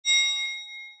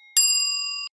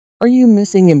Are you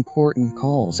missing important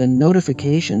calls and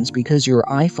notifications because your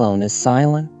iPhone is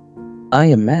silent? I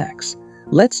am Max.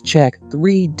 Let's check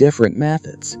 3 different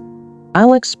methods.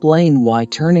 I'll explain why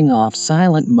turning off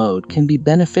silent mode can be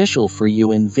beneficial for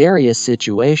you in various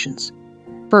situations.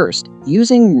 First,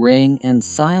 using ring and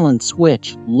silent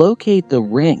switch, locate the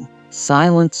ring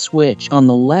silent switch on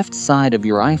the left side of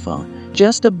your iPhone,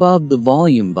 just above the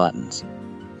volume buttons.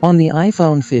 On the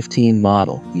iPhone 15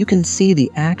 model, you can see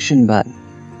the action button.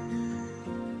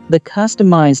 The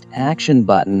customized action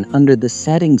button under the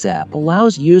Settings app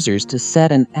allows users to set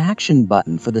an action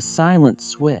button for the silent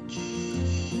switch.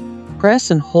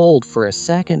 Press and hold for a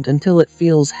second until it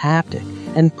feels haptic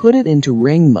and put it into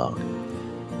ring mode.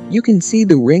 You can see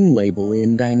the ring label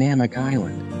in Dynamic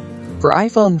Island. For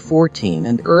iPhone 14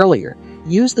 and earlier,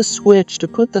 use the switch to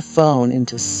put the phone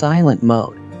into silent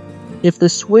mode. If the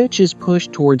switch is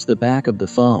pushed towards the back of the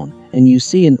phone and you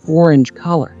see an orange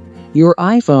color, your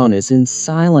iPhone is in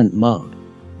silent mode.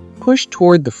 Push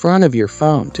toward the front of your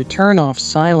phone to turn off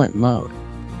silent mode.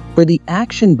 For the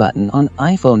action button on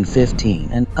iPhone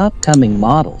 15 and upcoming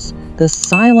models, the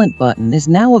silent button is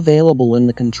now available in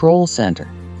the control center.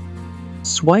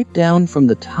 Swipe down from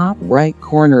the top right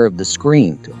corner of the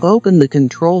screen to open the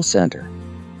control center.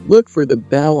 Look for the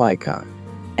bell icon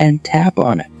and tap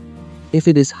on it. If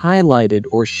it is highlighted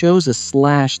or shows a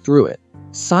slash through it,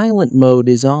 silent mode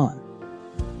is on.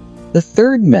 The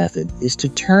third method is to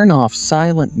turn off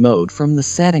silent mode from the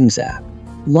Settings app.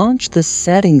 Launch the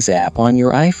Settings app on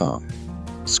your iPhone.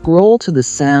 Scroll to the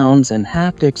Sounds and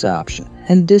Haptics option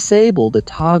and disable the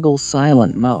toggle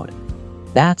silent mode.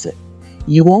 That's it.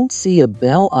 You won't see a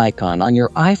bell icon on your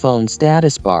iPhone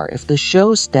status bar if the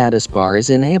Show status bar is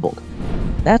enabled.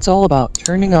 That's all about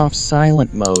turning off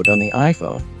silent mode on the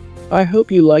iPhone. I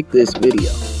hope you liked this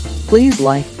video. Please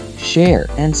like, share,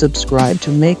 and subscribe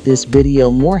to make this video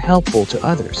more helpful to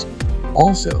others.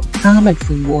 Also, comment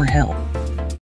for more help.